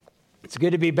It's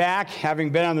good to be back, having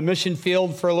been on the mission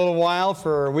field for a little while,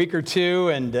 for a week or two,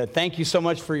 and thank you so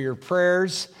much for your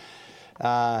prayers.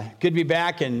 Good to be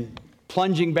back and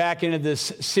plunging back into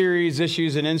this series,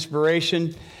 Issues and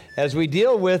Inspiration, as we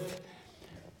deal with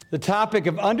the topic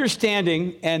of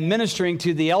understanding and ministering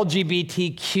to the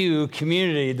LGBTQ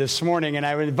community this morning. And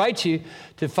I would invite you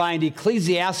to find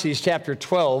Ecclesiastes chapter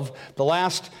 12, the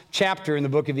last chapter in the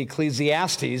book of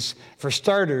Ecclesiastes, for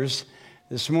starters,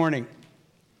 this morning.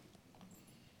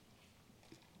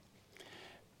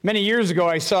 Many years ago,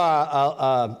 I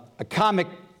saw a comic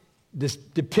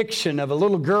depiction of a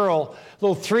little girl, a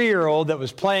little 3-year-old that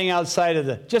was playing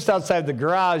just outside the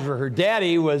garage where her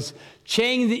daddy was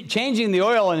changing the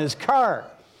oil in his car.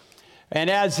 And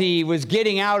as he was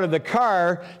getting out of the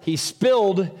car, he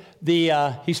spilled the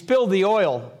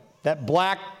oil, that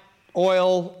black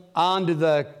oil, onto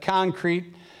the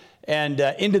concrete and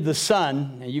into the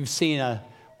sun. And you've seen an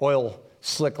oil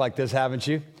slick like this, haven't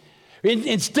you?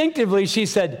 Instinctively, she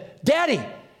said, "Daddy,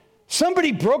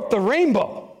 somebody broke the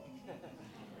rainbow."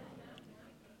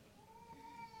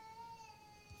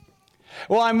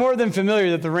 Well, I'm more than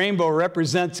familiar that the rainbow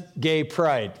represents gay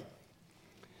pride.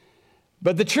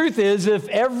 But the truth is, if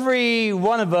every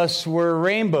one of us were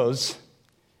rainbows,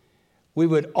 we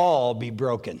would all be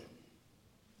broken.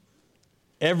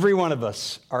 Every one of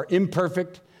us are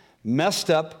imperfect, messed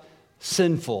up,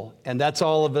 sinful, and that's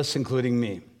all of us, including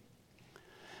me.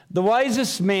 The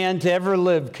wisest man to ever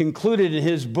live concluded in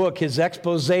his book, his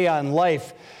expose on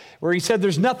life, where he said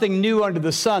there's nothing new under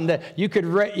the sun, that you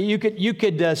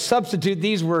could substitute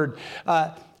these words,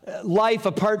 life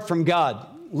apart from God.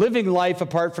 Living life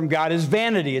apart from God is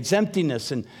vanity, it's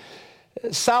emptiness. And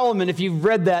Solomon, if you've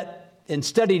read that and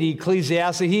studied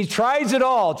Ecclesiastes, he tries it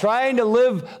all, trying to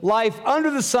live life under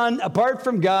the sun, apart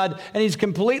from God, and he's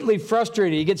completely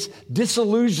frustrated. He gets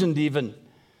disillusioned even,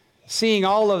 seeing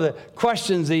all of the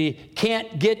questions that he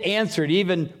can't get answered,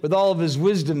 even with all of his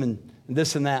wisdom and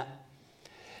this and that.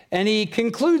 And he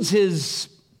concludes his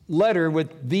letter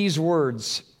with these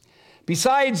words.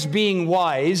 Besides being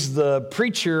wise, the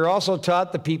preacher also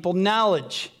taught the people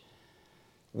knowledge,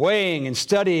 weighing and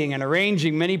studying and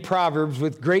arranging many proverbs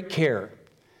with great care.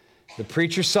 The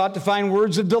preacher sought to find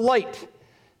words of delight,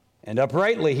 and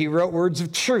uprightly he wrote words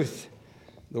of truth.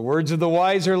 The words of the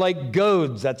wise are like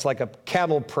goads, that's like a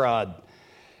cattle prod,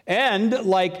 and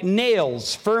like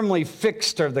nails firmly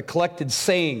fixed are the collected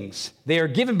sayings. They are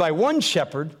given by one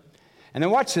shepherd. And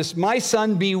then watch this. My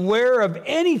son, beware of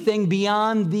anything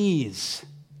beyond these.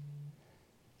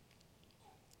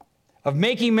 Of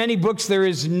making many books there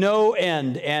is no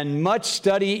end, and much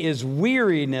study is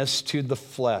weariness to the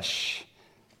flesh.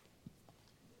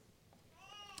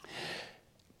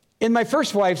 In my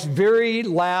first wife's very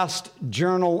last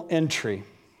journal entry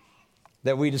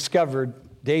that we discovered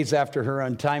days after her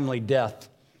untimely death,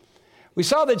 we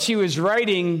saw that she was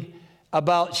writing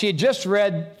about, she had just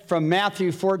read from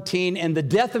Matthew 14 and the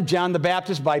death of John the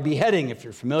Baptist by beheading. If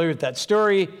you're familiar with that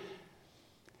story,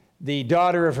 the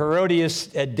daughter of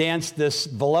Herodias had danced this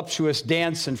voluptuous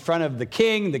dance in front of the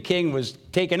king. The king was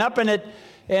taken up in it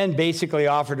and basically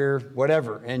offered her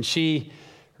whatever. And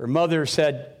her mother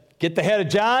said, "Get the head of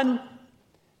John."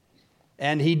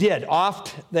 And he did,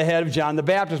 offed the head of John the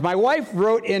Baptist. My wife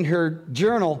wrote in her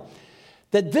journal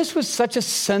that this was such a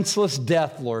senseless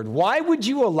death, Lord. Why would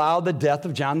you allow the death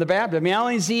of John the Baptist? I mean, I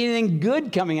don't even see anything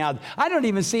good coming out. I don't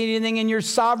even see anything in your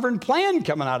sovereign plan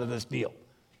coming out of this deal.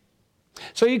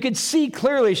 So you could see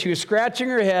clearly she was scratching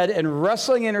her head and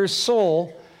wrestling in her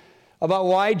soul about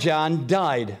why John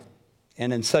died,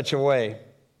 and in such a way,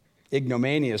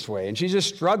 ignominious way. And she's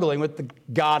just struggling with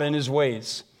God and his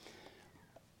ways.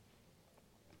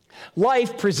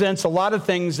 Life presents a lot of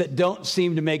things that don't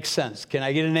seem to make sense. Can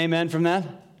I get an amen from that?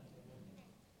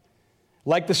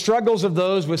 Like the struggles of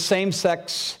those with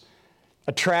same-sex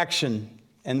attraction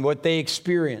and what they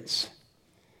experience.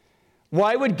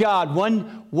 Why would God,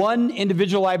 one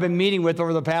individual I've been meeting with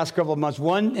over the past couple of months,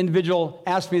 one individual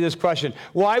asked me this question: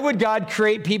 why would God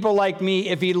create people like me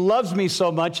if he loves me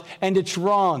so much and it's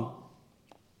wrong?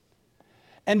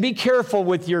 And be careful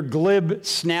with your glib,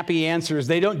 snappy answers.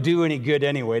 They don't do any good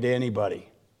anyway to anybody.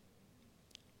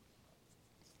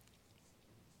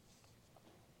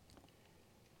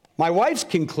 My wife's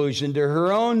conclusion to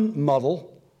her own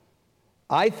muddle,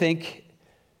 I think,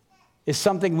 is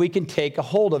something we can take a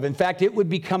hold of. In fact, it would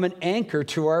become an anchor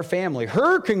to our family.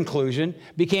 Her conclusion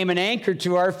became an anchor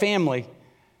to our family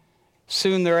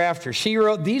soon thereafter. She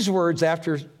wrote these words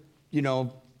after,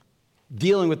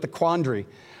 dealing with the quandary.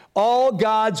 All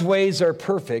God's ways are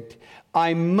perfect.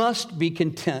 I must be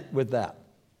content with that.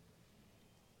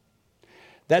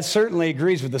 That certainly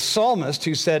agrees with the psalmist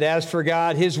who said, as for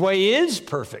God, his way is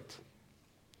perfect.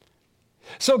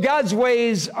 So God's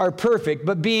ways are perfect,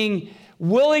 but being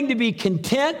willing to be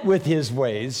content with his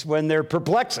ways when they're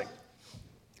perplexing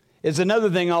is another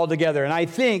thing altogether. And I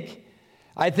think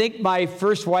my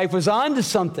first wife was on to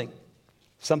something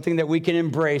that we can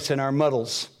embrace in our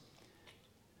muddles.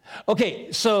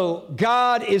 Okay, so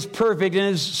God is perfect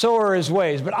and so are his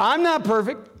ways, but I'm not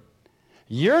perfect.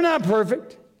 You're not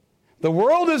perfect. The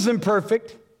world isn't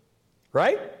perfect,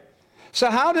 right? So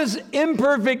how does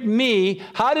imperfect me,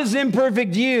 how does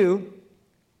imperfect you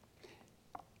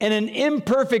in an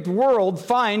imperfect world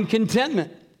find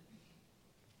contentment?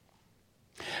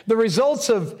 The results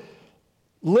of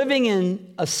living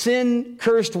in a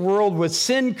sin-cursed world with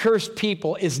sin-cursed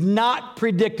people is not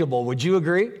predictable. Would you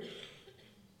agree?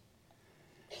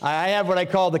 I have what I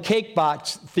call the cake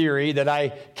box theory that I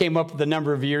came up with a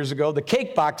number of years ago. The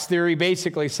cake box theory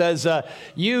basically says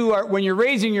when you're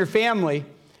raising your family,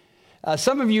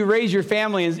 some of you raise your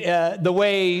family the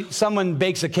way someone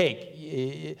bakes a cake.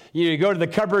 You go to the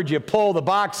cupboard, you pull the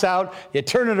box out, you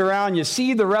turn it around, you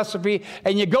see the recipe,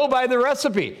 and you go by the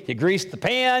recipe. You grease the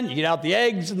pan, you get out the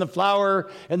eggs and the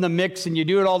flour and the mix, and you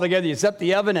do it all together. You set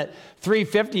the oven at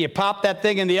 350, you pop that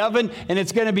thing in the oven, and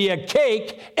it's going to be a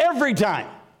cake every time.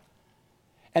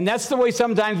 And that's the way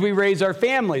sometimes we raise our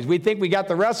families. We think we got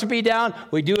the recipe down.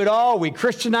 We do it all. We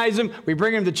Christianize them. We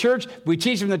bring them to church. We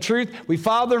teach them the truth. We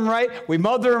father them right. We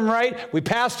mother them right. We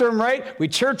pastor them right. We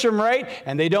church them right.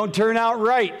 And they don't turn out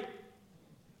right.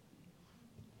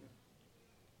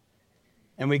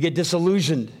 And we get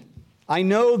disillusioned. I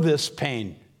know this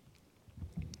pain.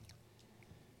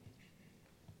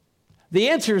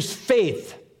 The answer is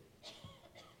faith.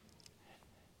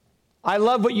 I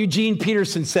love what Eugene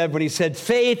Peterson said when he said,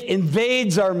 faith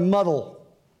invades our muddle.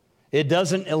 It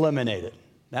doesn't eliminate it.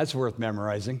 That's worth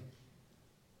memorizing.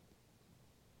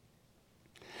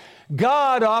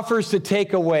 God offers to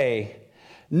take away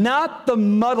not the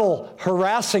muddle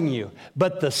harassing you,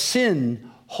 but the sin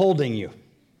holding you.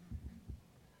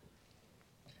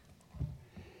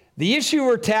 The issue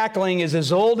we're tackling is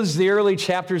as old as the early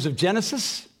chapters of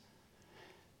Genesis,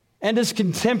 and as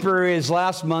contemporary as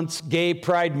last month's Gay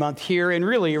Pride Month here and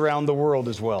really around the world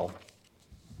as well.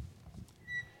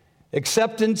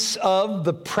 Acceptance of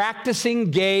the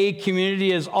practicing gay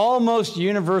community is almost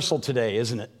universal today,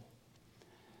 isn't it?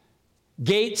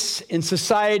 Gates in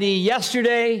society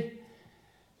yesterday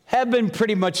have been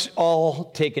pretty much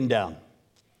all taken down.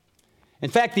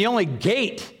 In fact, the only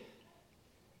gate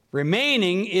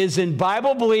remaining is in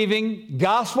Bible-believing,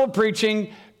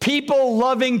 gospel-preaching,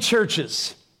 people-loving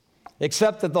churches.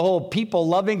 Except that the whole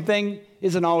people-loving thing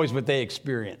isn't always what they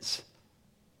experience.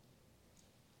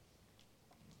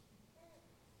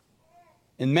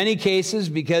 In many cases,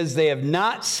 because they have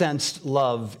not sensed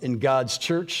love in God's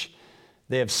church,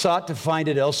 they have sought to find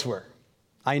it elsewhere.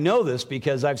 I know this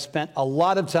because I've spent a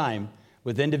lot of time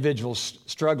with individuals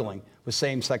struggling with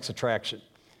same-sex attraction.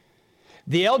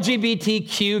 The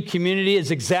LGBTQ community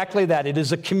is exactly that. It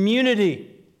is a community.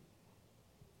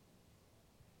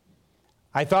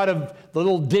 I thought of the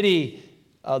little ditty,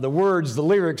 the words, the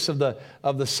lyrics of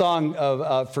the song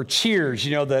for Cheers.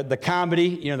 You know, the comedy.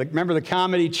 You know, remember the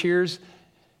comedy Cheers?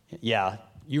 Yeah,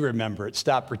 you remember it.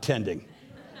 Stop pretending.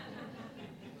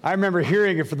 I remember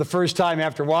hearing it for the first time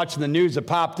after watching the news. It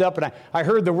popped up, and I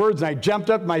heard the words, and I jumped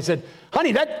up, and I said,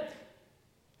 honey,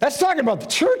 that's talking about the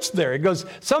church there. It goes,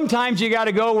 sometimes you got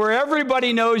to go where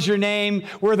everybody knows your name,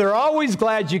 where they're always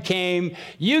glad you came.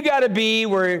 You got to be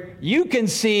where you can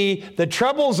see the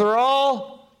troubles are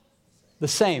all the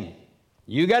same.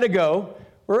 You got to go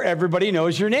where everybody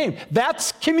knows your name.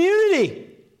 That's community.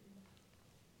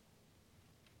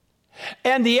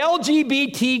 And the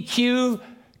LGBTQ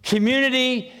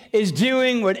community is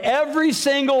doing what every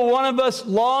single one of us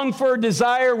long for,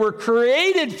 desire, we're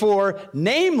created for,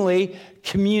 namely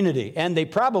community. And they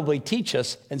probably teach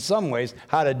us in some ways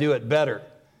how to do it better.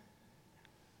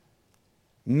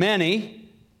 Many,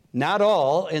 not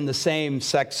all, in the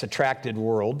same-sex attracted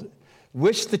world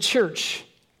wish the church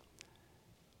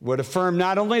would affirm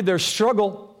not only their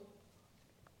struggle,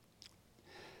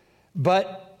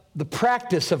 but the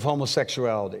practice of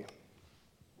homosexuality.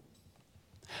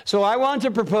 So I want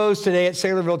to propose today at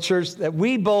Saylorville Church that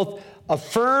we both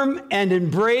affirm and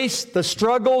embrace the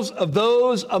struggles of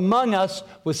those among us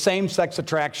with same-sex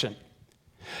attraction.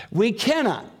 We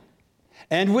cannot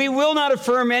and we will not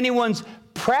affirm anyone's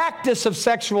practice of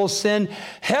sexual sin,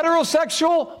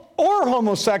 heterosexual or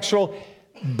homosexual.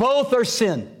 Both are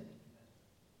sin.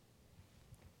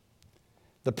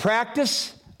 The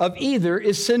practice of either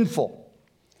is sinful.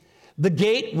 The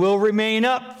gate will remain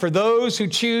up for those who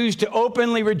choose to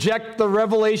openly reject the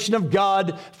revelation of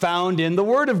God found in the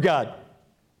Word of God.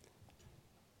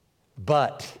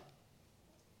 But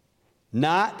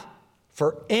not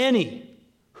for any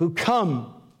who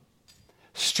come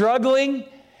struggling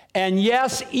and,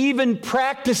 yes, even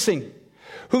practicing,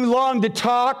 who long to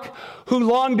talk, who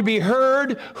long to be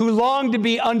heard, who long to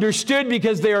be understood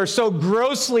because they are so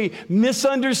grossly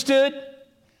misunderstood,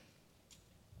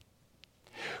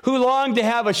 who long to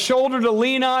have a shoulder to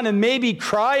lean on and maybe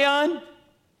cry on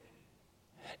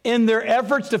in their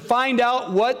efforts to find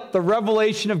out what the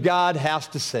revelation of God has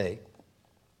to say.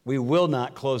 We will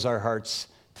not close our hearts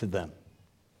to them.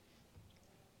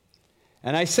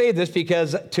 And I say this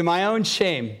because, to my own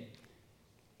shame,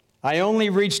 I only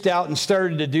reached out and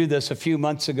started to do this a few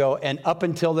months ago, and up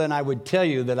until then, I would tell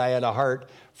you that I had a heart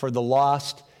for the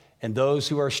lost and those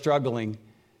who are struggling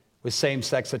with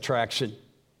same-sex attraction.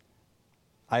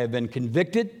 I have been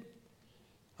convicted.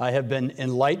 I have been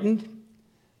enlightened.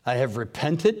 I have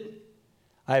repented.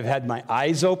 I have had my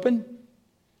eyes open.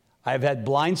 I have had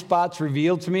blind spots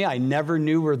revealed to me I never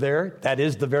knew were there. That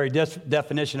is the very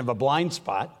definition of a blind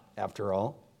spot, after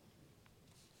all.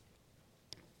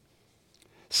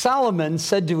 Solomon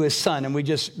said to his son, and we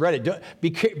just read it,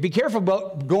 be careful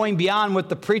about going beyond what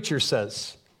the preacher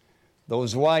says,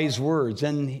 those wise words.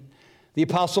 And the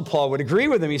Apostle Paul would agree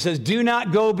with him. He says, do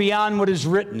not go beyond what is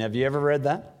written. Have you ever read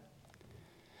that?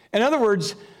 In other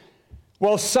words,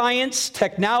 while science,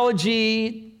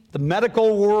 technology, the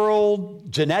medical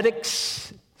world,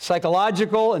 genetics,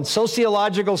 psychological and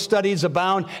sociological studies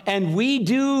abound, and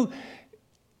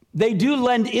they do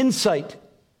lend insight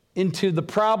into the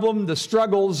problem, the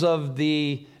struggles of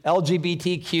the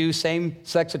LGBTQ,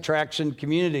 same-sex attraction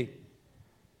community.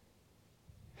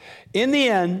 In the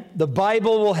end, the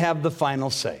Bible will have the final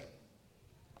say.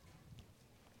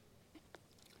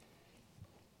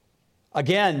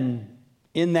 Again,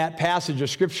 in that passage of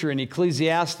Scripture in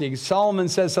Ecclesiastes, Solomon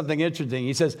says something interesting.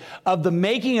 He says, of the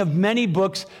making of many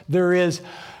books, there is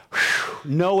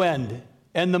no end.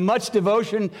 And the much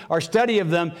devotion or study of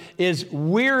them is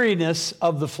weariness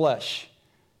of the flesh.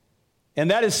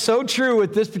 And that is so true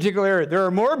with this particular area. There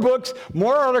are more books,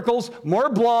 more articles, more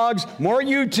blogs, more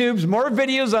YouTubes, more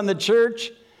videos on the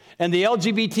church and the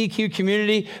LGBTQ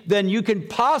community than you can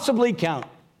possibly count.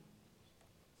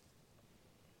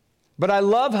 But I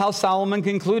love how Solomon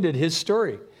concluded his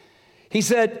story. He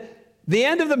said, the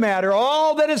end of the matter,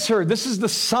 all that is heard, this is the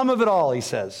sum of it all, he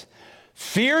says.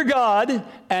 Fear God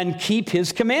and keep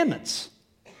his commandments,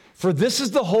 for this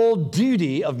is the whole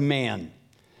duty of man.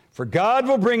 For God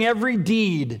will bring every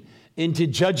deed into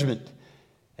judgment,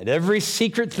 and every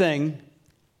secret thing,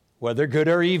 whether good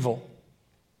or evil.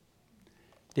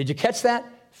 Did you catch that?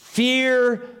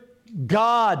 Fear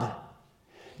God.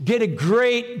 Get a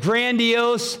great,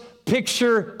 grandiose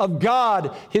picture of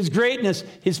God, his greatness,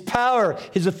 his power,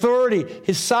 his authority,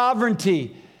 his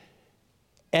sovereignty,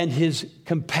 and his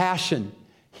compassion,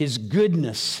 his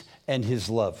goodness, and his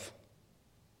love.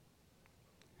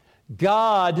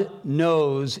 God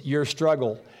knows your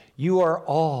struggle. We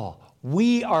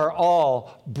are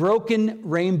all broken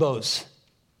rainbows.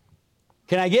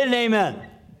 Can I get an amen?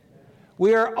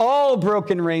 We are all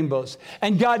broken rainbows.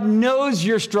 And God knows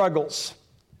your struggles.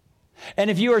 And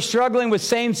if you are struggling with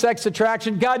same-sex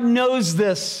attraction, God knows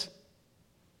this.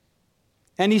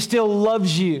 And he still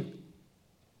loves you.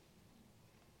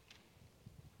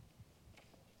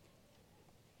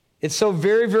 It's so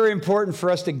very, very important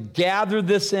for us to gather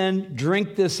this in,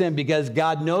 drink this in, because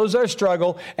God knows our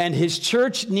struggle and his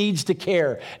church needs to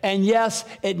care. And yes,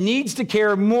 it needs to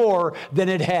care more than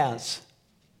it has.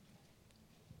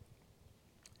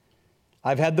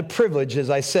 I've had the privilege,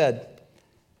 as I said,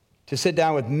 to sit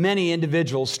down with many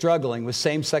individuals struggling with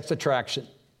same-sex attraction.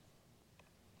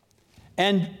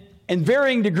 And in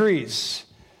varying degrees,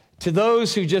 to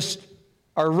those who just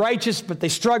are righteous, but they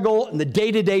struggle in the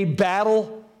day-to-day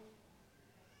battle.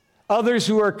 Others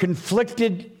who are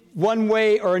conflicted one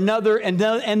way or another, and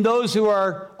those who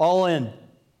are all in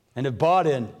and have bought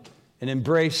in and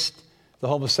embraced the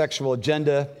homosexual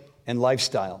agenda and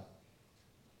lifestyle.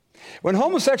 When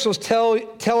homosexuals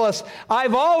tell us,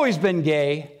 I've always been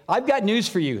gay, I've got news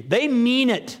for you. They mean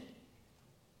it.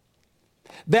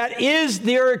 That is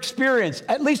their experience,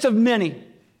 at least of many.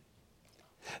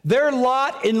 Their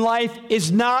lot in life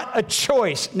is not a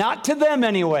choice, not to them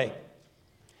anyway.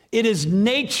 It is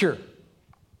nature.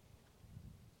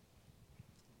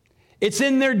 It's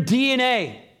in their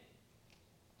DNA.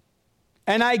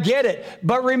 And I get it.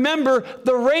 But remember,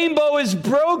 the rainbow is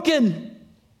broken.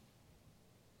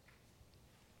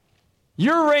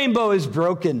 Your rainbow is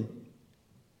broken.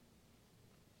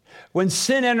 when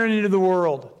sin entered into the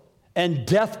world, and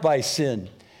death by sin.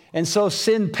 And so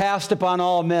sin passed upon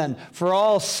all men, for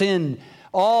all sinned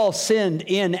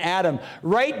in Adam.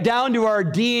 Right down to our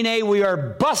DNA, we are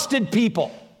busted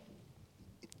people.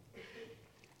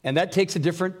 And that takes a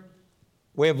different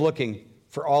way of looking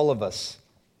for all of us.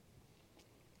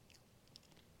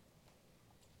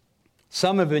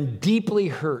 Some have been deeply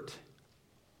hurt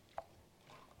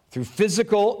through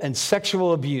physical and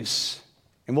sexual abuse.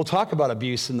 And we'll talk about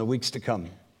abuse in the weeks to come.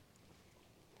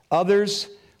 Others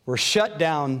were shut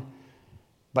down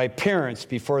by parents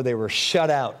before they were shut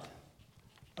out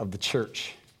of the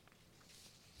church.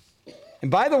 And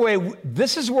by the way,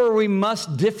 this is where we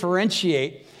must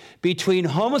differentiate between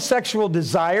homosexual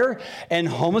desire and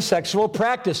homosexual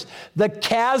practice. The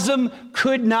chasm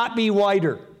could not be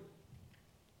wider.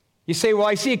 You say, well,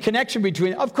 I see a connection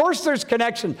between. Of course there's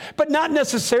connection, but not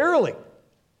necessarily.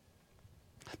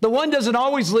 The one doesn't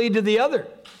always lead to the other.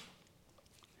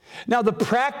 Now, the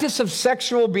practice of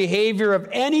sexual behavior of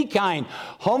any kind,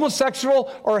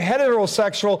 homosexual or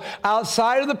heterosexual,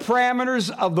 outside of the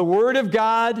parameters of the Word of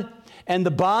God and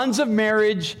the bonds of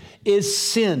marriage is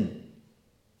sin.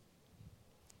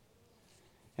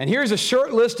 And here's a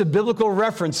short list of biblical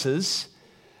references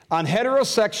on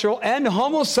heterosexual and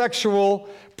homosexual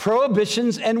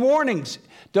prohibitions and warnings.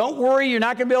 Don't worry, you're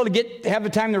not going to be able to have the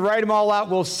time to write them all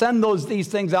out. We'll send these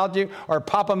things out to you or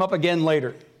pop them up again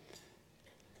later.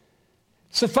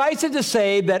 Suffice it to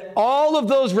say that all of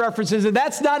those references, and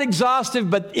that's not exhaustive,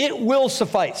 but it will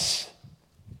suffice.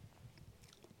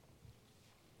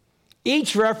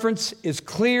 Each reference is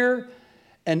clear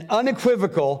and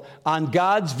unequivocal on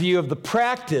God's view of the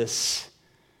practice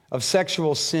of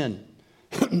sexual sin.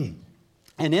 And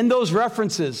in those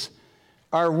references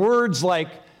are words like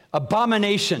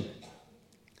abomination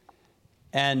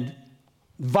and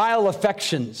vile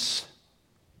affections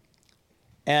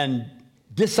and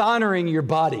dishonoring your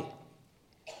body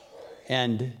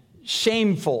and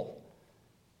shameful,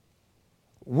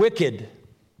 wicked,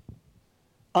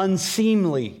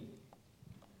 unseemly,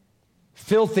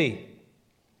 filthy,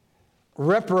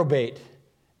 reprobate,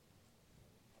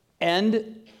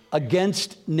 and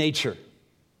against nature.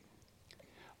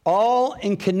 All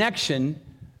in connection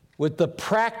with the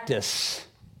practice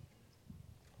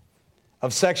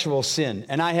of sexual sin.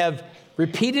 And I have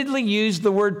repeatedly used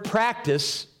the word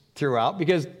practice throughout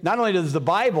because not only does the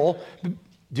Bible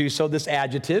do so, this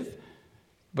adjective,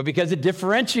 but because it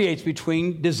differentiates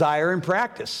between desire and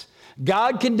practice.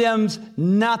 God condemns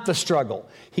not the struggle.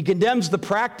 He condemns the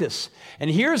practice. And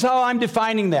here's how I'm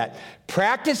defining that.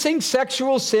 Practicing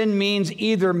sexual sin means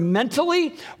either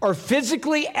mentally or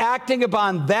physically acting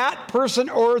upon that person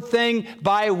or thing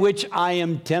by which I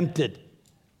am tempted.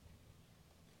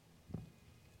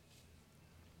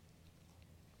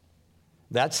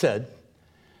 That said,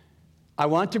 I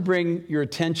want to bring your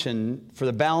attention for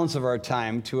the balance of our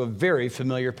time to a very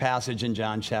familiar passage in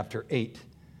John chapter 8.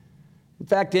 In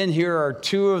fact, in here are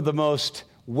two of the most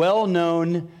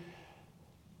well-known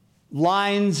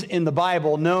lines in the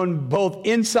Bible, known both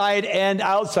inside and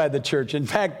outside the church. In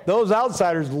fact, those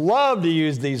outsiders love to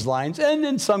use these lines, and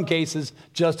in some cases,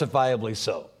 justifiably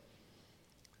so.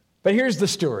 But here's the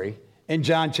story in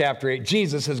John chapter 8.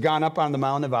 Jesus has gone up on the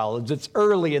Mount of Olives. It's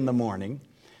early in the morning,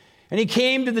 and he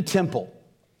came to the temple.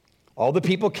 All the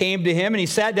people came to him, and he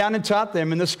sat down and taught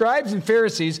them. And the scribes and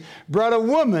Pharisees brought a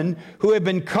woman who had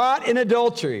been caught in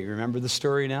adultery. Remember the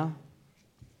story now?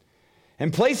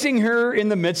 And placing her in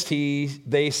the midst,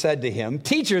 they said to him,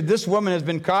 "Teacher, this woman has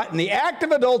been caught in the act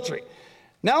of adultery.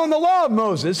 Now, in the law of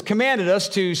Moses commanded us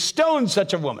to stone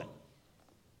such a woman.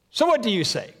 So what do you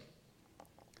say?"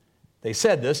 They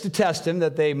said this to test him,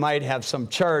 that they might have some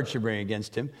charge to bring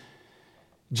against him.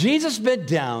 Jesus bent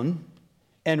down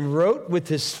and wrote with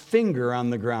his finger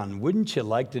on the ground. Wouldn't you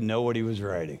like to know what he was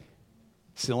writing?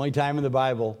 It's the only time in the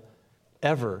Bible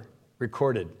ever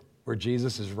recorded where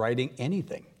Jesus is writing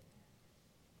anything.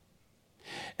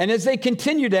 And as they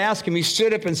continued to ask him, he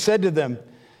stood up and said to them,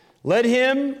 "Let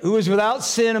him who is without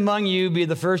sin among you be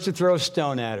the first to throw a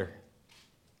stone at her."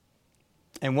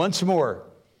 And once more,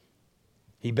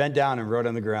 he bent down and wrote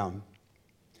on the ground.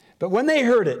 But when they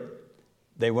heard it,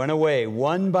 they went away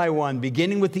one by one,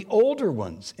 beginning with the older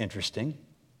ones. Interesting.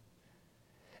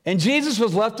 And Jesus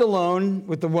was left alone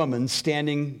with the woman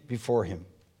standing before him.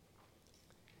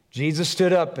 Jesus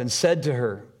stood up and said to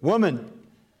her, "Woman,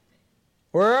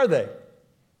 where are they?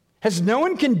 Has no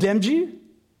one condemned you?"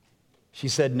 She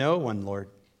said, "No one, Lord."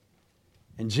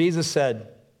 And Jesus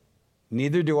said,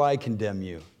 "Neither do I condemn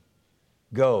you.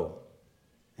 Go,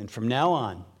 and from now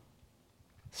on,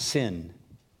 sin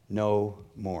no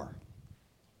more."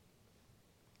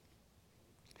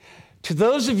 To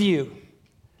those of you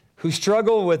who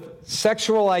struggle with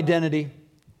sexual identity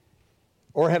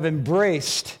or have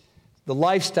embraced the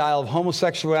lifestyle of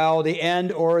homosexuality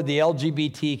and or the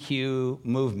LGBTQ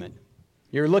movement,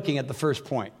 you're looking at the first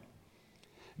point.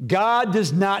 God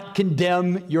does not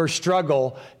condemn your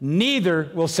struggle, neither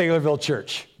will Saylorville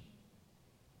Church.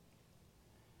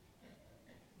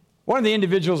 One of the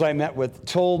individuals I met with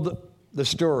told the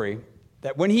story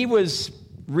that when he was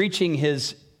reaching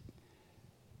his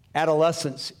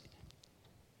adolescence,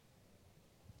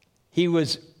 he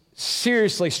was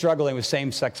seriously struggling with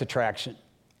same-sex attraction.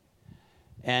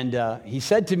 And he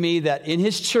said to me that in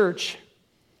his church,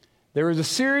 there was a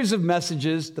series of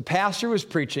messages the pastor was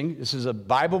preaching. This is a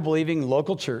Bible-believing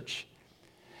local church.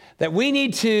 That we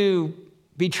need to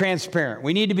be transparent.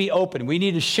 We need to be open. We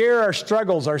need to share our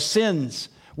struggles, our sins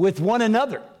with one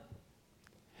another.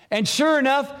 And sure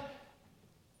enough,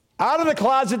 out of the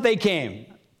closet they came.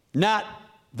 Not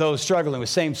those struggling with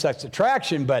same-sex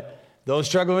attraction, but those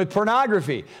struggling with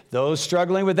pornography, those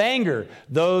struggling with anger,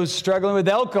 those struggling with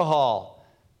alcohol,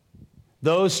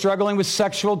 those struggling with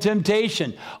sexual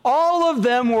temptation. All of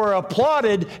them were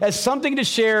applauded as something to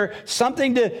share,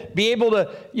 something to be able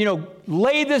to,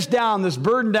 lay this down, this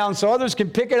burden down, so others can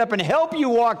pick it up and help you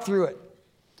walk through it.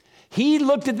 He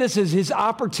looked at this as his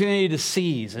opportunity to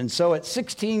seize. And so at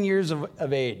 16 years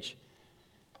of age,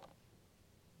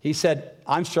 he said,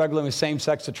 I'm struggling with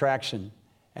same-sex attraction.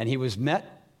 And he was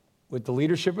met with the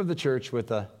leadership of the church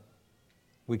with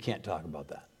we can't talk about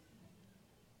that.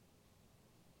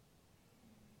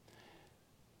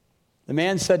 The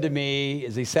man said to me,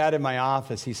 as he sat in my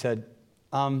office, he said,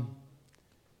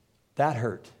 that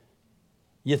hurt.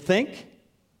 You think?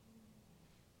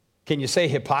 Can you say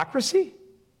hypocrisy?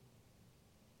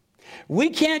 We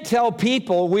can't tell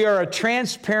people we are a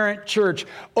transparent church,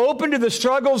 open to the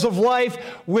struggles of life,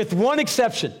 with one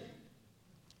exception.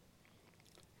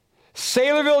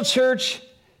 Saylorville Church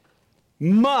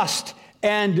must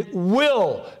and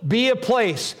will be a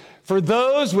place for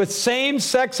those with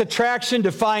same-sex attraction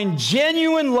to find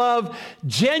genuine love,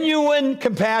 genuine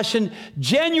compassion,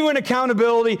 genuine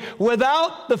accountability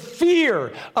without the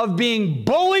fear of being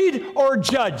bullied or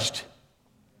judged.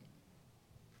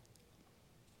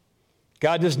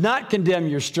 God does not condemn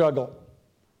your struggle,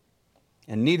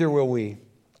 and neither will we.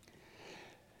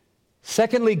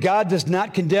 Secondly, God does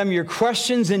not condemn your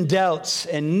questions and doubts,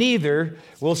 and neither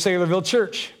will Saylorville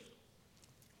Church.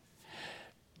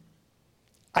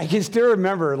 I can still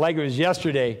remember, like it was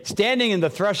yesterday, standing in the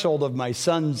threshold of my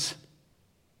son's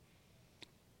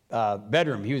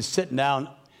bedroom. He was sitting down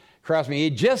across me.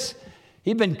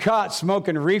 He'd been caught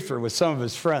smoking reefer with some of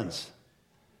his friends.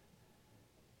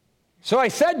 So I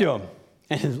said to him,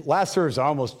 and last service I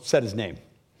almost said his name.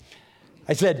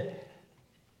 I said,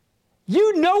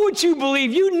 you know what you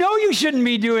believe. You know you shouldn't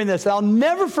be doing this. I'll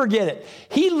never forget it.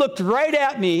 He looked right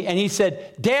at me and he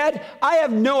said, Dad, I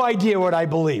have no idea what I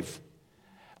believe.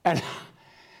 And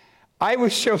I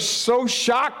was so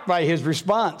shocked by his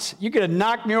response. You could have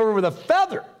knocked me over with a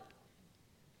feather.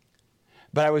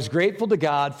 But I was grateful to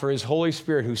God for his Holy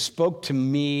Spirit who spoke to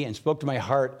me and spoke to my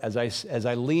heart as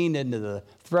I leaned into the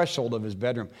threshold of his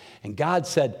bedroom. And God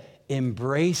said,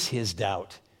 embrace his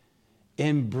doubt.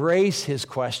 Embrace his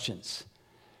questions.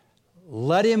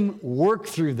 Let him work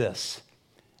through this.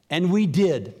 And we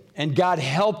did. And God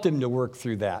helped him to work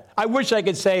through that. I wish I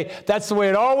could say that's the way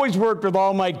it always worked with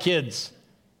all my kids.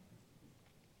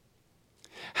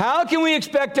 How can we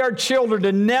expect our children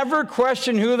to never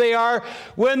question who they are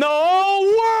when the whole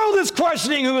world is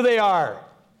questioning who they are?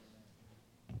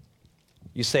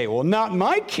 You say, well, not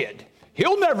my kid.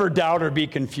 He'll never doubt or be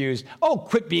confused. Oh,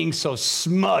 quit being so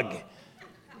smug.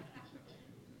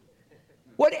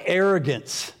 What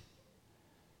arrogance.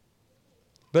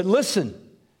 But listen,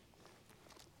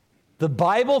 the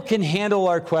Bible can handle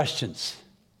our questions.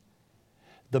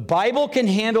 The Bible can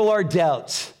handle our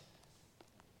doubts.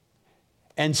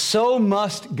 And so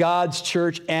must God's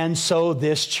church, and so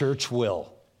this church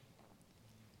will.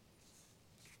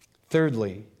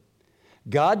 Thirdly,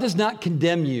 God does not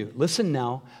condemn you. Listen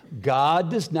now. God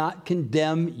does not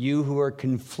condemn you who are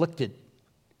conflicted,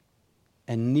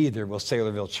 and neither will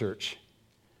Saylorville Church.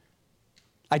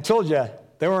 I told you,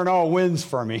 they weren't all wins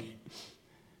for me.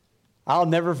 I'll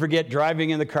never forget driving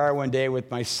in the car one day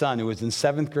with my son, who was in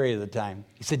 7th grade at the time.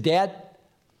 He said, Dad,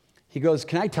 he goes,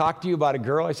 can I talk to you about a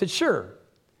girl? I said, sure.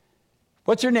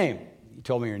 What's her name? He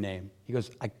told me her name. He goes,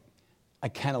 I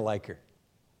kind of like her.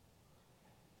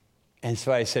 And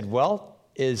so I said, well,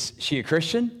 is she a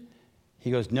Christian?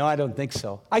 He goes, no, I don't think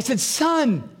so. I said,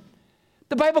 son,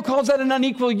 The Bible calls that an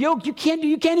unequal yoke. You can't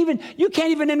even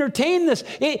entertain this.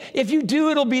 If you do,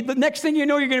 it'll be the next thing you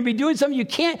know, you're going to be doing something. You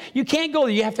can't go there.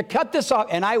 You have to cut this off.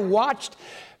 And I watched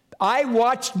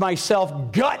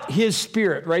myself gut his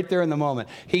spirit right there in the moment.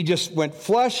 He just went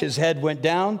flush, his head went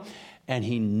down, and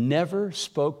he never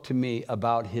spoke to me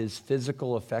about his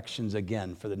physical affections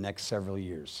again for the next several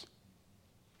years.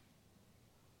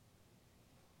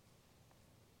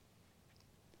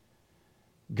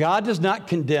 God does not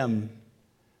condemn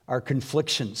our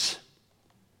conflictions,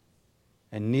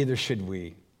 and neither should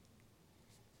we.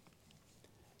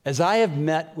 As I have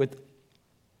met with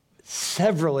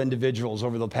several individuals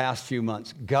over the past few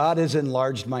months, God has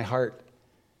enlarged my heart,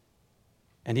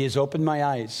 and He has opened my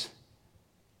eyes,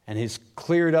 and He's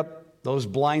cleared up those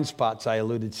blind spots I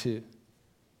alluded to.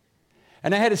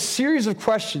 And I had a series of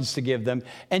questions to give them,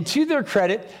 and to their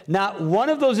credit, not one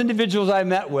of those individuals I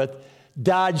met with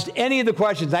dodged any of the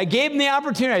questions. I gave them the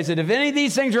opportunity. I said, if any of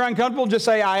these things are uncomfortable, just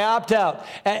say, I opt out.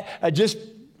 Just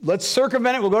let's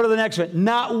circumvent it. We'll go to the next one.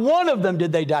 Not one of them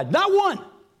did they dodge. Not one.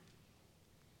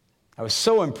 I was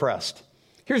so impressed.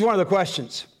 Here's one of the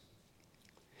questions.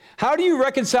 How do you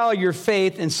reconcile your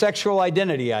faith and sexual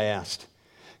identity, I asked.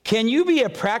 Can you be a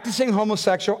practicing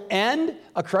homosexual and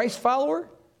a Christ follower?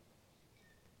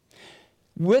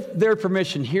 With their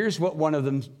permission, here's what one of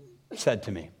them said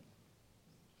to me.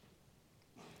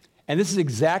 And this is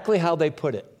exactly how they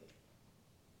put it.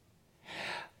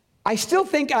 I still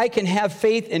think I can have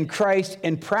faith in Christ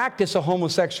and practice a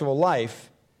homosexual life,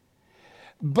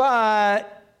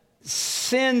 but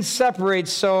sin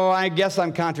separates, so I guess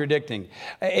I'm contradicting.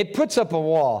 It puts up a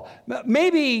wall.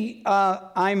 Maybe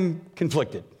I'm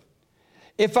conflicted.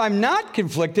 If I'm not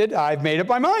conflicted, I've made up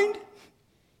my mind.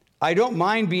 I don't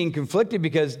mind being conflicted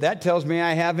because that tells me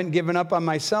I haven't given up on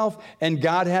myself and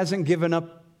God hasn't given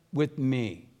up with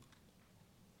me.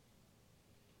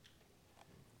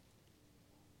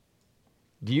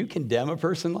 Do you condemn a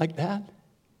person like that?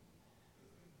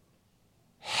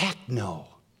 Heck no.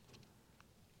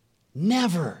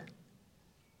 Never.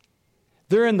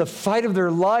 They're in the fight of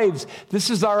their lives. This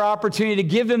is our opportunity to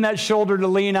give them that shoulder to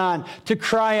lean on, to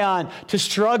cry on, to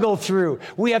struggle through.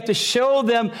 We have to show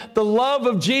them the love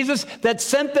of Jesus that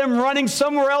sent them running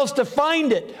somewhere else to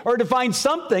find it or to find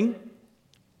something.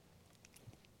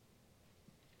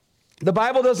 The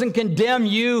Bible doesn't condemn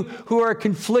you who are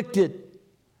conflicted.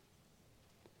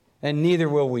 And neither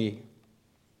will we.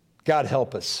 God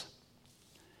help us.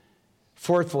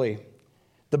 Fourthly,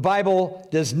 the Bible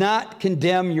does not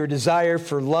condemn your desire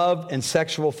for love and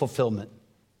sexual fulfillment.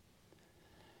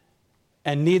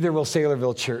 And neither will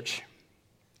Saylorville Church.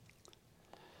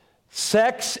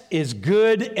 Sex is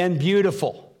good and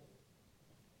beautiful.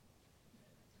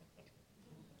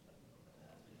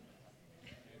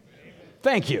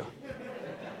 Thank you.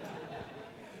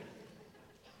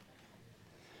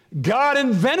 God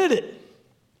invented it.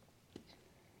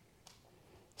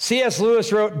 C.S.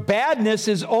 Lewis wrote, badness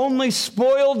is only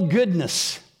spoiled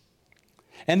goodness.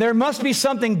 And there must be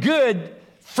something good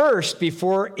first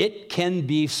before it can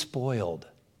be spoiled.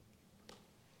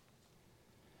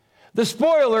 The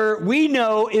spoiler, we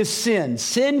know, is sin.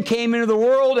 Sin came into the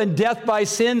world and death by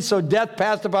sin, so death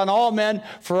passed upon all men,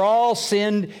 for all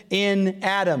sinned in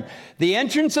Adam. The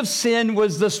entrance of sin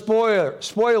was the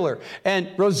spoiler. And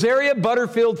Rosaria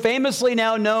Butterfield, famously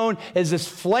now known as this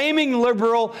flaming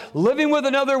liberal, living with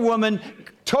another woman,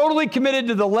 totally committed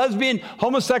to the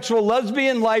homosexual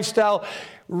lesbian lifestyle,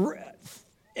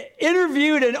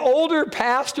 interviewed an older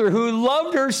pastor who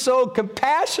loved her so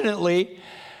compassionately.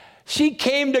 She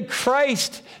came to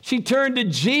Christ. She turned to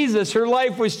Jesus. Her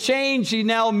life was changed. She's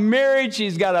now married.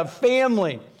 She's got a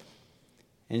family.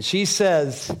 And she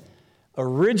says,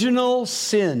 original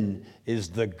sin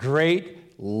is the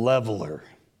great leveler.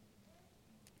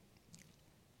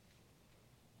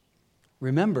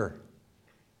 Remember,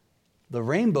 the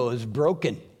rainbow is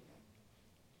broken.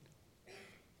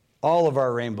 All of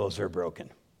our rainbows are broken.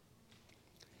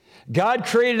 God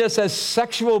created us as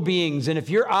sexual beings, and if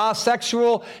you're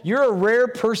asexual, you're a rare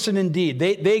person indeed.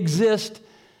 They exist.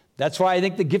 That's why I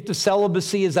think the gift of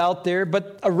celibacy is out there,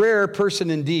 but a rare person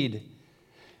indeed.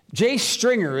 Jay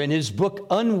Stringer, in his book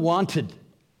Unwanted,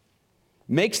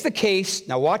 makes the case,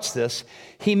 now watch this,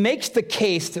 he makes the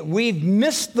case that we've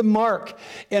missed the mark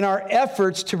in our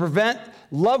efforts to prevent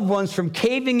loved ones from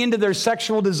caving into their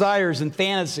sexual desires and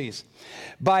fantasies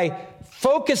by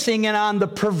focusing in on the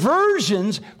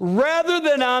perversions rather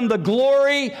than on the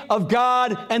glory of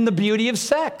God and the beauty of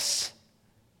sex.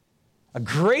 A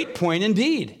great point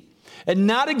indeed. And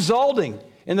not exalting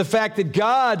in the fact that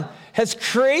God has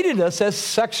created us as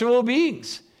sexual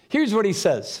beings. Here's what he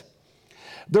says.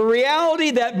 The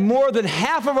reality that more than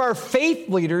half of our faith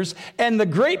leaders and the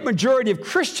great majority of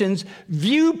Christians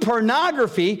view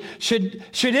pornography should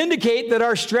indicate that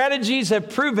our strategies have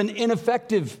proven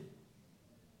ineffective.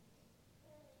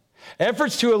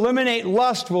 Efforts to eliminate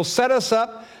lust will set us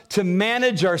up to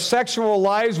manage our sexual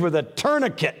lives with a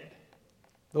tourniquet.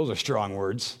 Those are strong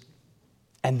words.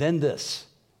 And then this.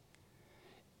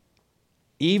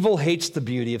 Evil hates the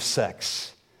beauty of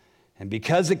sex. And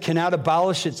because it cannot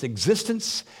abolish its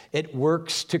existence, it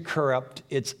works to corrupt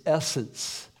its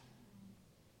essence.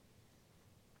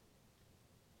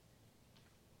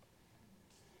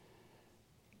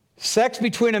 Sex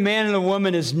between a man and a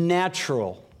woman is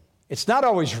natural. It's not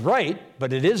always right,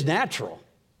 but it is natural.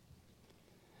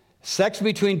 Sex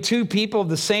between two people of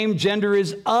the same gender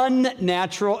is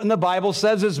unnatural, and the Bible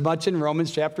says as much in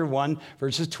Romans chapter 1,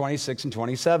 verses 26 and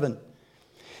 27.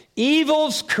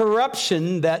 Evil's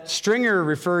corruption that Stringer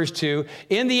refers to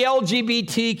in the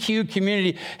LGBTQ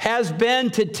community has been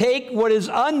to take what is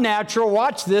unnatural,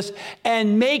 watch this,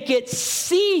 and make it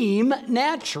seem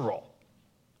natural.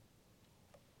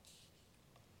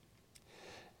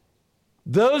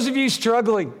 Those of you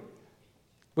struggling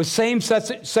with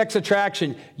same-sex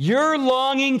attraction, your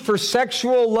longing for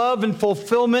sexual love and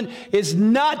fulfillment is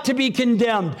not to be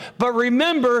condemned. But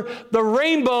remember, the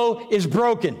rainbow is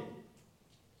broken.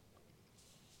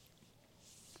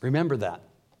 Remember that,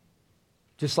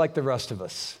 just like the rest of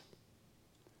us.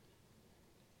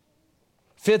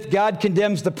 Fifth, God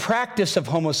condemns the practice of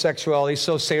homosexuality,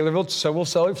 so will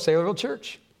Saylorville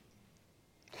Church.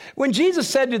 When Jesus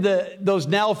said to those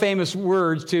now famous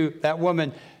words to that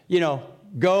woman,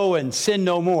 go and sin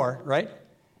no more, right?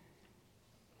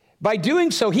 By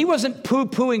doing so, he wasn't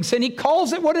poo-pooing sin. He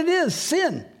calls it what it is,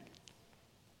 sin.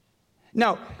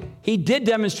 Now, he did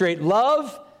demonstrate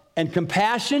love and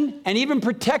compassion and even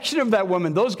protection of that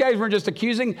woman. Those guys weren't just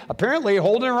accusing, apparently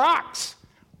holding rocks.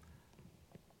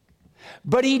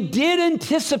 But he did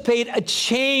anticipate a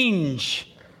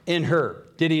change in her,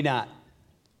 did he not?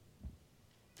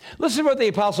 Listen to what the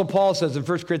Apostle Paul says in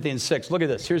 1 Corinthians 6. Look at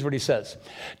this. Here's what he says.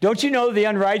 Don't you know the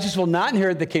unrighteous will not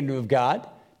inherit the kingdom of God?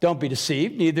 Don't be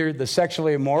deceived. Neither the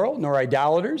sexually immoral, nor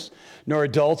idolaters, nor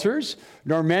adulterers,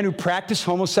 nor men who practice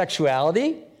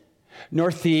homosexuality,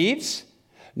 nor thieves,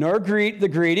 nor the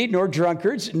greedy, nor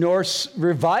drunkards, nor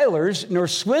revilers, nor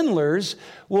swindlers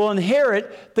will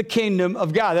inherit the kingdom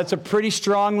of God. That's a pretty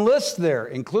strong list there,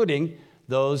 including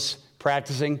those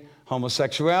practicing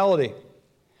homosexuality.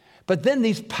 But then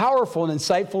these powerful and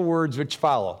insightful words which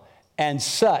follow, and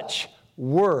such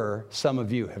were some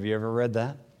of you. Have you ever read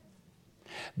that?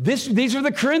 These are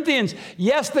the Corinthians.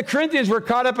 Yes, the Corinthians were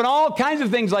caught up in all kinds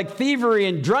of things like thievery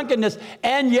and drunkenness,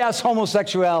 and yes,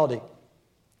 homosexuality.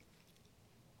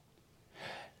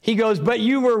 He goes, but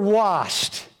you were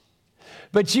washed,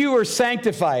 but you were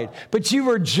sanctified, but you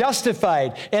were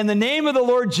justified in the name of the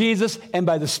Lord Jesus and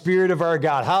by the Spirit of our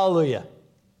God. Hallelujah.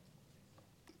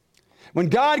 When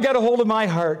God got a hold of my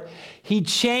heart, he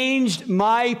changed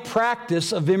my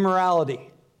practice of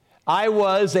immorality. I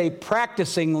was a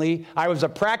practicing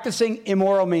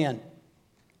immoral man.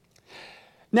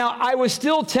 Now, I was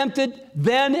still tempted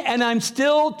then, and I'm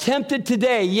still tempted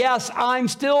today. Yes, I'm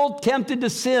still tempted to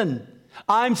sin.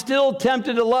 I'm still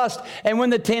tempted to lust. And when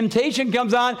the temptation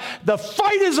comes on, the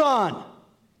fight is on.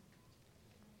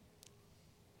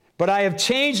 But I have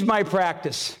changed my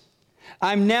practice.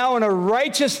 I'm now in a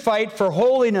righteous fight for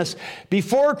holiness.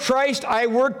 Before Christ, I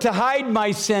worked to hide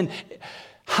my sin.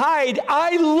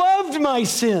 I loved my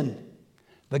sin.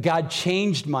 But God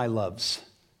changed my loves.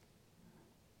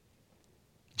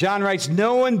 John writes,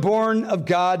 no one born of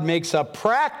God makes a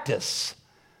practice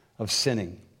of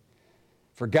sinning.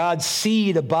 For God's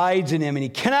seed abides in him, and he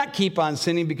cannot keep on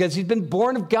sinning because he's been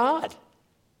born of God.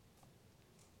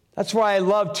 That's why I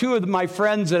love two of my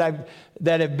friends that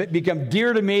have become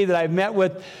dear to me, that I've met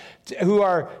with, who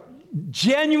are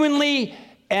genuinely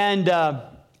and the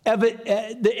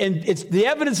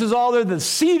evidence is all there. The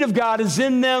seed of God is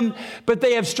in them, but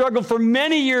they have struggled for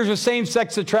many years with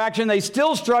same-sex attraction. They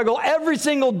still struggle. Every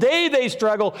single day they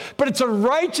struggle, but it's a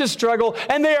righteous struggle,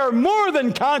 and they are more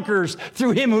than conquerors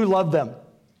through him who loved them.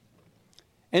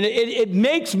 And it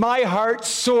makes my heart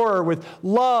soar with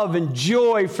love and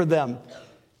joy for them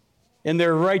in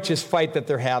their righteous fight that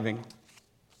they're having.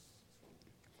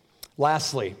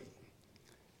 Lastly,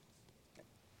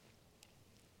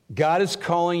 God is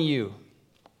calling you,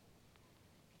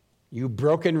 you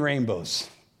broken rainbows.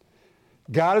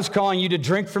 God is calling you to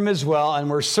drink from his well, and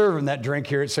we're serving that drink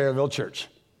here at Saylorville Church.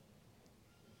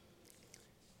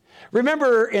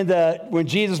 Remember when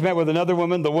Jesus met with another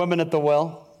woman, the woman at the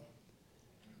well?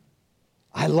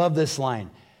 I love this line.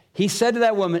 He said to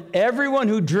that woman, everyone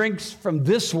who drinks from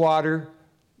this water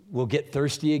will get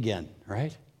thirsty again,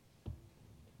 right?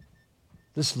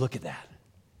 Just look at that.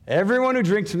 Everyone who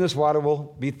drinks from this water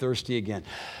will be thirsty again.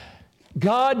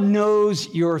 God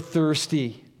knows you're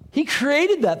thirsty. He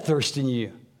created that thirst in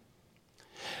you.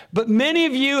 But many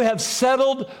of you have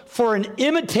settled for an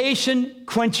imitation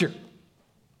quencher.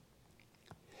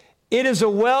 It is a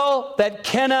well that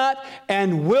cannot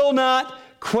and will not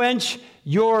quench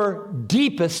your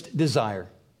deepest desire.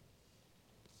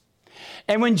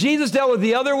 And when Jesus dealt with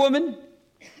the other woman,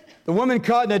 the woman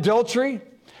caught in adultery,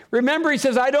 remember, he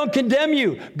says, I don't condemn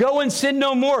you. Go and sin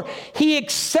no more. He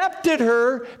accepted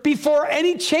her before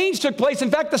any change took place.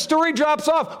 In fact, the story drops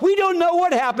off. We don't know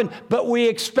what happened, but we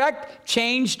expect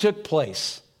change took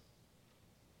place.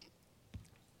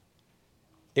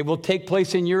 It will take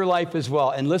place in your life as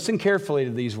well. And listen carefully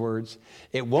to these words.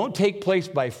 It won't take place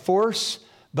by force,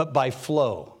 but by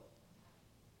flow.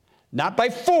 Not by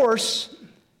force,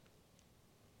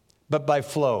 but by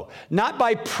flow. Not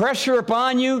by pressure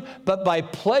upon you, but by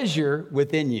pleasure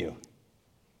within you.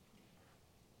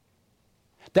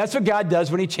 That's what God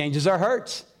does when he changes our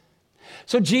hearts.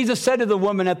 So Jesus said to the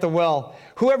woman at the well,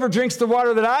 whoever drinks the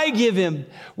water that I give him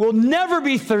will never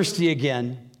be thirsty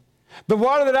again. The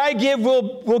water that I give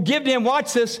will give to him,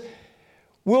 watch this,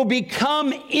 will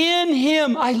become in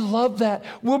him. I love that.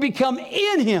 Will become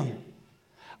in him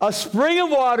a spring of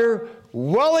water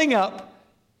welling up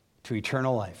to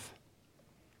eternal life.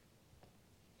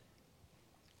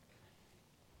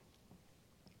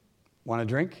 Want a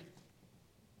drink?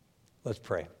 Let's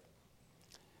pray.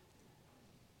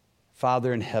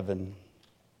 Father in heaven,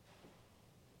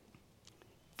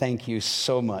 thank you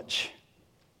so much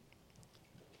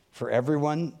for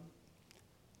everyone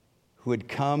who had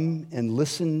come and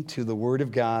listened to the Word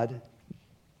of God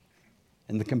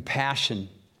and the compassion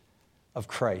of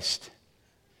Christ.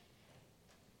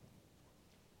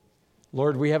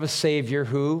 Lord, we have a Savior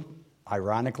who,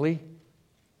 ironically,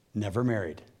 never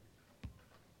married,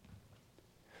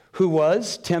 who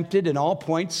was tempted in all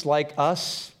points like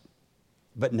us,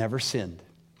 but never sinned.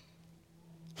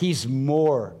 He's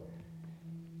more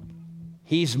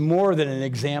than an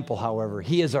example, however.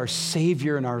 He is our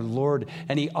Savior and our Lord,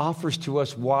 and he offers to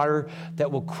us water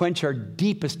that will quench our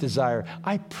deepest desire.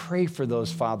 I pray for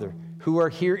those, Father, who are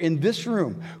here in this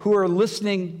room, who are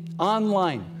listening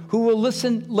online, who will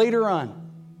listen later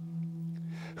on,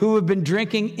 who have been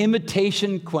drinking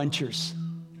imitation quenchers.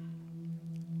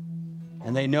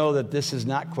 And they know that this is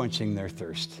not quenching their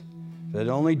thirst, that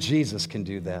only Jesus can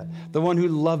do that. The one who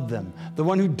loved them, the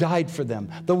one who died for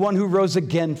them, the one who rose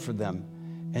again for them.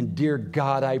 And dear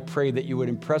God, I pray that you would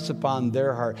impress upon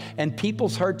their heart and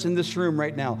people's hearts in this room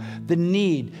right now the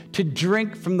need to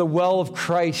drink from the well of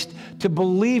Christ, to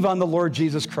believe on the Lord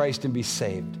Jesus Christ and be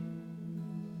saved.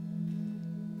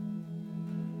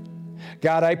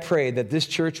 God, I pray that this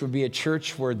church would be a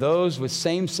church where those with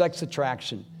same-sex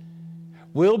attraction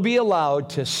will be allowed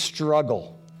to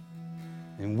struggle.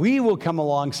 And we will come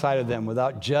alongside of them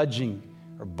without judging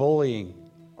or bullying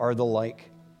or the like,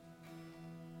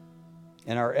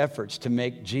 in our efforts to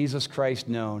make Jesus Christ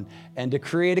known and to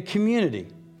create a community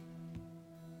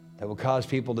that will cause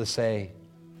people to say,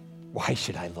 why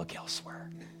should I look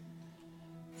elsewhere?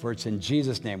 For it's in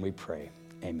Jesus' name we pray.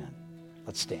 Amen.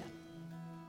 Let's stand.